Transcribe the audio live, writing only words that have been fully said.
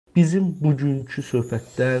bizim bugünkü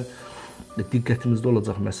söhbətdən diqqətimizdə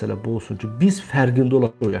olacaq məsələ bu olsun ki, biz fərqində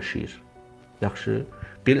olaraq o yaşayır. Yaxşı.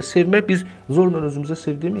 Belə sevmək biz zorla özümüzə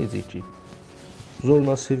sevdirməyəcəyik ki.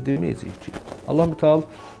 Zorla sevdirməyəcəyik ki. Allah Müteal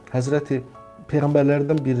Həzrəti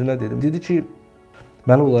Peyğəmbərlərdən birinə dedim. Dedi ki,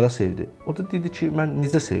 məni onlara sevdi. O da dedi ki, mən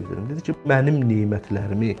necə sevdirim? Dedi ki, mənim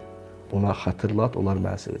nemətlərimi ona xatırlat, onlar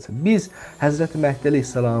məni sevəcək. Biz Həzrəti Məhdi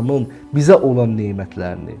əleyhissalamın bizə olan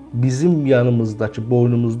nemətlərini, bizim yanımızdakı,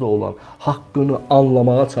 boynumuzda olan haqqını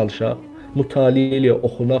anlamağa çalışaq, mütaliə ilə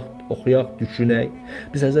oxuyaq, düşünək.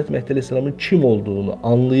 Biz Həzrəti Məhdi əleyhissalamın kim olduğunu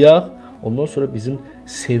anlayaq, ondan sonra bizim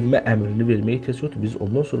sevmə əmrini verməyə ehtiyac yoxdur. Biz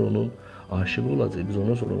ondan sonra onun aşığı olacağıq, biz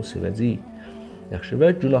ondan sonra onu sevəcəyik. Yaxşı,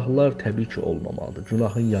 və günahlar təbii ki, olmamalıdır.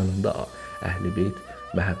 Günahın yanında Əhl-i Beyt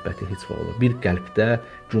məhəbbəti heç vaxt olur. Bir qəlbdə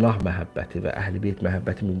günah məhəbbəti və Əhl-i Beyt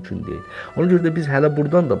məhəbbəti mümkün deyil. Ona görə də biz hələ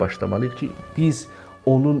buradan da başlamalıyıq ki, biz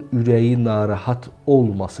onun ürəyi narahat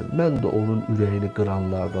olmasın. Mən də onun ürəyini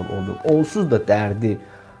qıranlardan oldum. Onsuz da dərdi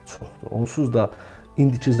çoxdur. Onsuz da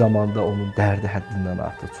indiki zamanda onun dərdi həddindən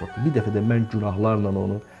artıq çoxdur. Bir dəfə də mən günahlarla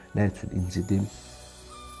onu nə üçün incidim?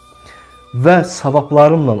 Və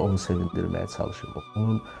savablarımla onu sevindirməyə çalışırım.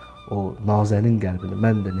 Onun o nazənin qəlbini,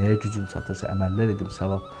 mən də nəyə gücüm çatırsa əməllər edim,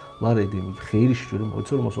 savablar edim, xeyir iş görüm.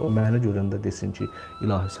 Heç olmasa o mənə görəndə desin ki,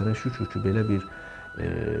 ilahi sənə şükür ki, belə bir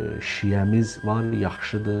şiyəmiz var,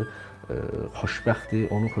 yaxşıdır, xoşbəxtdir.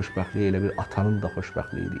 Onun xoşbəxtliyi elə bir atanın da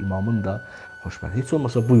xoşbəxtliyi idi, imamın da xoşbəxtliyi. Heç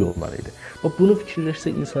olmasa bu yollar idi. Bunu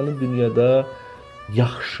fikirləşsə insanın dünyada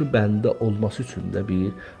yaxşı bəndə olması üçün də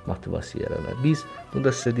bir motivasiya yaranar. Biz, bunu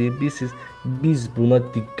da sizə deyim, biz buna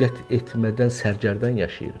diqqət etmədən sərgərdən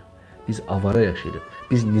yaşayırıq. Biz avara yaşayırıq.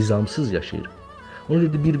 Biz nizamsız yaşayırıq. Ona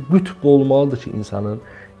görə bir qütb olmalıdır ki, insanın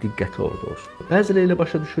diqqəti orada olsun. Bəziləri elə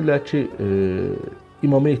başa düşürlər ki,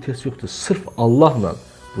 imama ehtiyac yoxdur. Sırf Allahla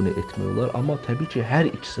bunu etmək olar. Amma təbii ki, hər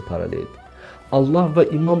ikisi paraleldir. Allah və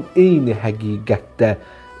imam eyni həqiqətdə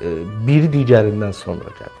biri digərindən sonra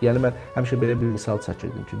gəlir. Yəni, mən həmişə belə bir misal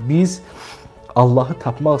çəkirdim ki, biz Allahı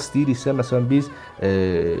tapmaq istəyiriksə, məsələn, biz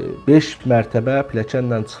 5 mərtəbə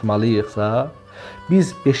pilləkənlə çıxmalıyıqsa,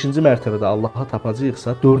 biz 5-ci mərtəbədə Allahı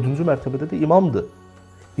tapacağıqsa, 4-cü mərtəbədə də imamdır.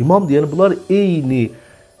 İmamdır, yəni bunlar eyni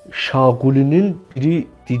şaqulinin biri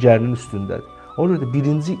digərinin üstündədir. Ona görə də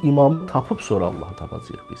birinci imamı tapıb sonra Allahı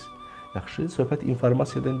tapacağıq biz. Yaxşı, söhbət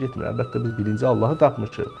informasiyadan getmir. Əlbəttə, biz birinci Allahı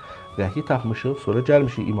tapmışıq, vəhi tapmışıq, sonra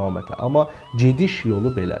gəlmişik imamətə. Amma gediş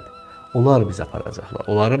yolu belədir. Onlar bizə aparacaqlar.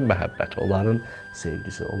 Onların məhəbbəti, onların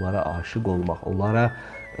sevgisi, onlara aşiq olmaq, onlara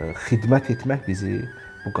xidmət etmək bizi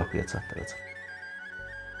bu qapıya çatdıracaq.